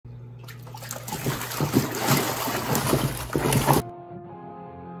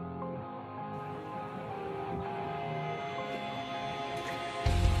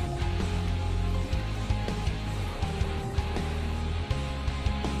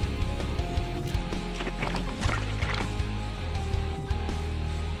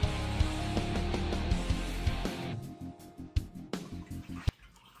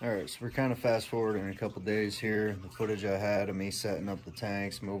All right, so we're kind of fast forwarding a couple days here. The footage I had of me setting up the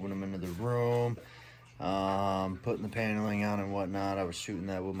tanks, moving them into the room, putting the paneling on and whatnot. I was shooting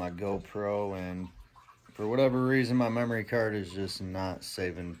that with my GoPro, and for whatever reason, my memory card is just not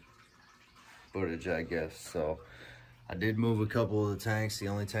saving footage, I guess. So I did move a couple of the tanks. The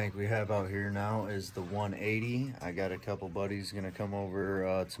only tank we have out here now is the 180. I got a couple buddies gonna come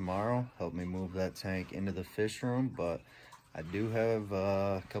over tomorrow, help me move that tank into the fish room, but I do have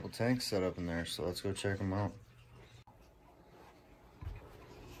a couple tanks set up in there, so let's go check them out.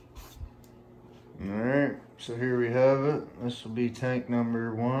 All right, so here we have it. This will be tank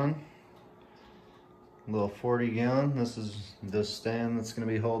number 1. Little 40 gallon. This is the stand that's going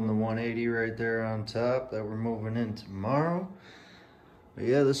to be holding the 180 right there on top that we're moving in tomorrow. But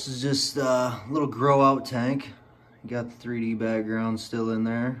yeah, this is just a little grow out tank. Got the 3D background still in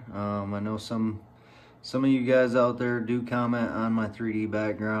there. I know some of you guys out there do comment on my 3D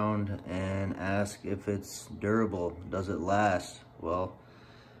background and ask if it's durable. Does it last? Well,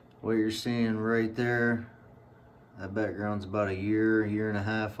 what you're seeing right there, that background's about a year and a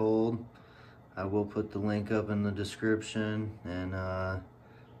half old. I will put the link up in the description, and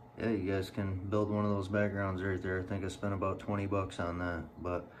yeah, you guys can build one of those backgrounds right there. I think I spent about 20 bucks on that,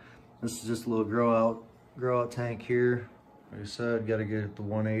 but this is just a little grow out tank here. Like I said, got to get the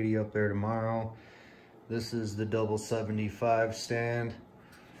 180 up there tomorrow. This is the double 75 stand.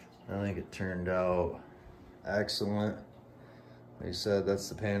 I think it turned out excellent. Like I said, that's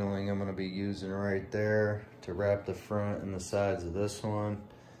the paneling I'm going to be using right there to wrap the front and the sides of this one.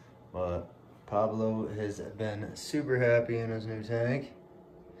 But Pablo has been super happy in his new tank.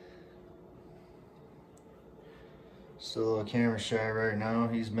 Still a little camera shy right now.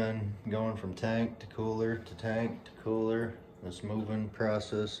 He's been going from tank to cooler to tank to cooler. This moving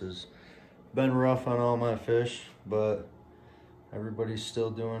process has been rough on all my fish, but everybody's still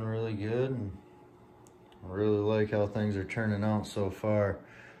doing really good, and I really like how things are turning out so far.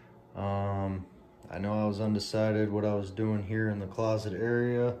 I know I was undecided what I was doing here in the closet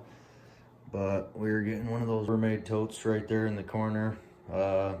area, but we were getting one of those mermaid totes right there in the corner,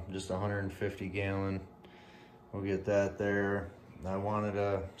 just 150 gallon. We'll get that there. I wanted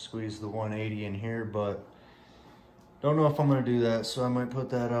to squeeze the 180 in here, but don't know if I'm gonna do that, so I might put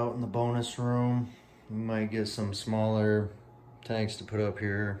that out in the bonus room. We might get some smaller tanks to put up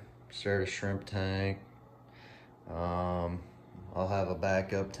here, start a shrimp tank. I'll have a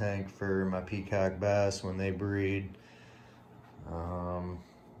backup tank for my Peacock Bass when they breed.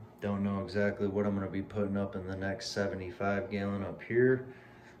 Don't know exactly what I'm gonna be putting up in the next 75 gallon up here,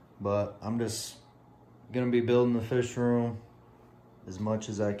 but I'm just gonna be building the fish room as much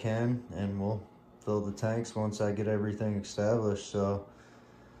as I can, and we'll fill the tanks once I get everything established. So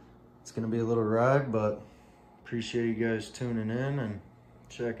it's gonna be a little ride, but appreciate you guys tuning in and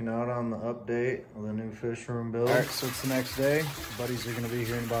checking out on the update of the new fish room build. All right, so it's the next day. Buddies are gonna be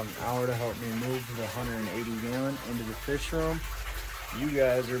here in about an hour to help me move the 180 gallon into the fish room. You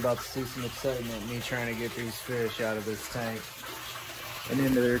guys are about to see some excitement, me trying to get these fish out of this tank and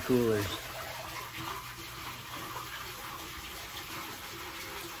into their coolers.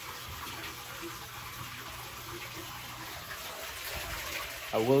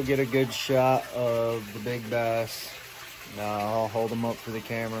 I will get a good shot of the big bass. Now I'll hold them up for the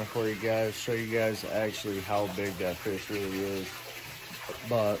camera for you guys, show you guys actually how big that fish really is.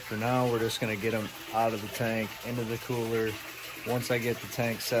 But for now, we're just gonna get them out of the tank, into the cooler. Once I get the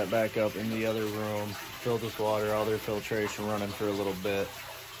tank set back up in the other room, filled with water, all their filtration running for a little bit.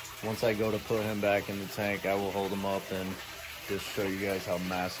 Once I go to put him back in the tank, I will hold him up and just show you guys how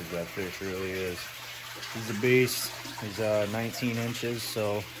massive that fish really is. He's a beast. He's 19 inches,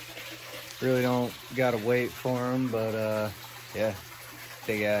 so really don't gotta wait for him, but yeah,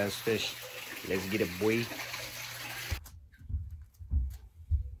 big ass fish. Let's get it, boy.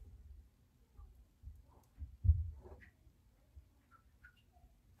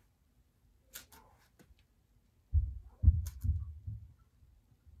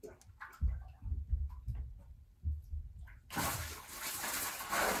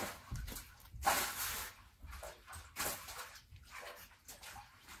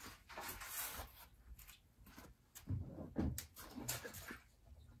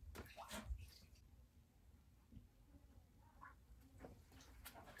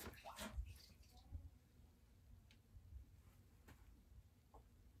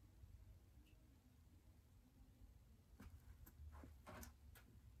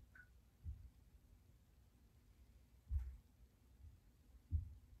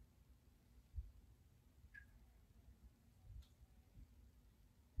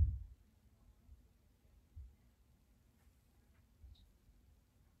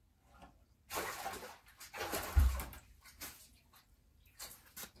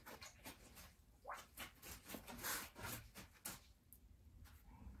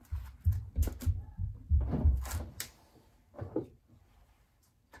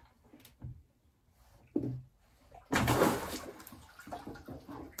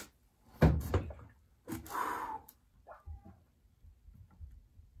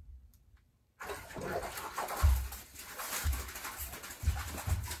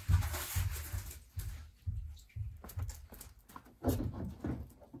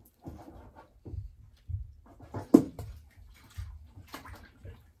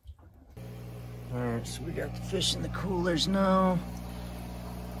 So we got the fish in the coolers now.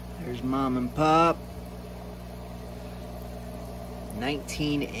 There's Mom and Pop.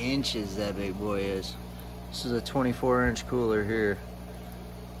 19 inches that big boy is. This is a 24-inch cooler here.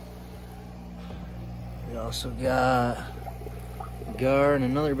 We also got a gar and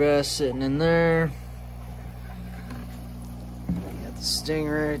another bass sitting in there. Got the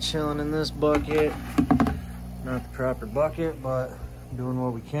stingray chilling in this bucket. Not the proper bucket, but doing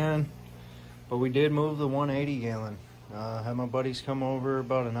what we can. But we did move the 180 gallon. Had my buddies come over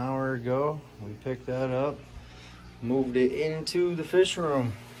about an hour ago. We picked that up, moved it into the fish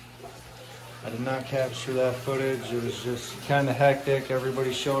room. I did not capture that footage. It was just kind of hectic.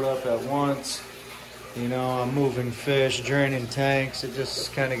 Everybody showed up at once. You know, I'm moving fish, draining tanks. It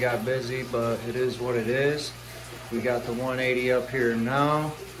just kind of got busy, but it is what it is. We got the 180 up here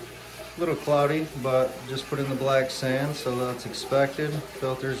now. A little cloudy, but just put in the black sand, so that's expected.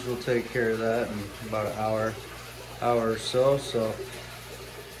 Filters will take care of that in about an hour or so. So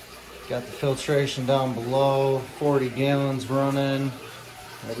got the filtration down below, 40 gallons running.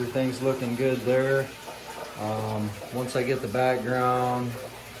 Everything's looking good there. Once I get the background,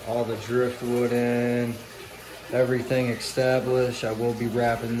 all the driftwood in, everything established, I will be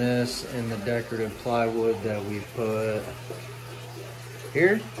wrapping this in the decorative plywood that we put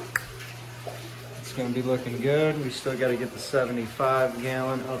here. It's gonna be looking good. We still gotta get the 75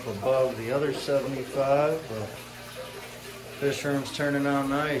 gallon up above the other 75, but fish room's turning out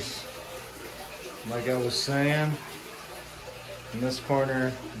nice. Like I was saying, in this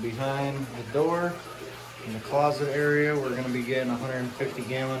corner behind the door, in the closet area, we're gonna be getting 150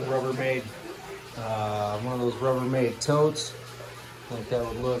 gallon Rubbermaid, one of those Rubbermaid totes. I think that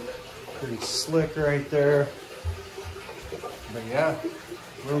would look pretty slick right there. But yeah,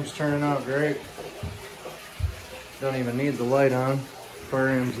 room's turning out great. Don't even need the light on.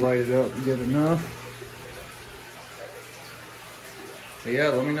 Aquarium's lighted up good enough. But yeah,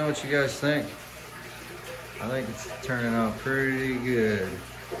 let me know what you guys think. I think it's turning out pretty good.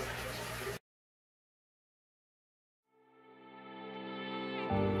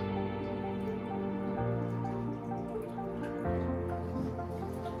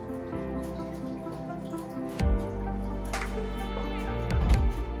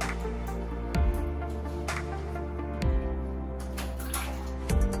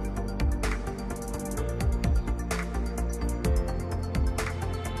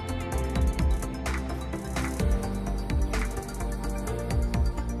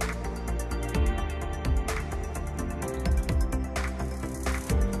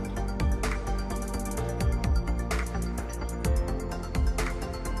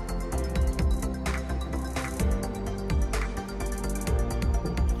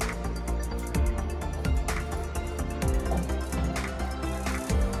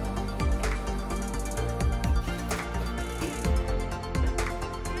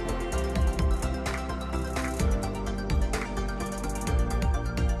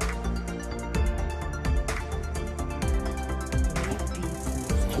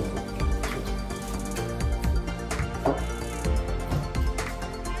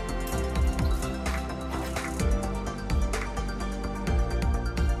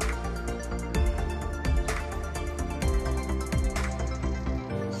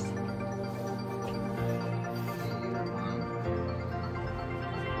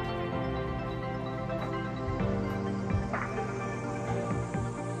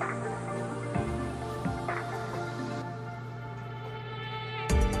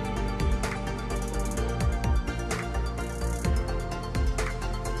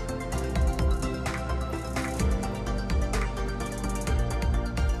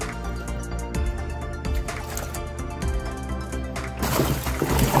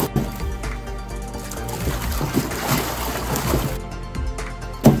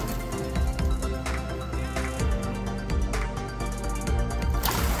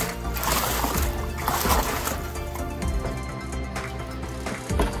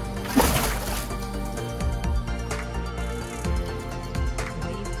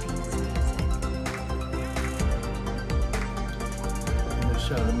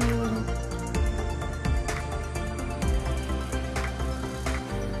 Shot of me with him.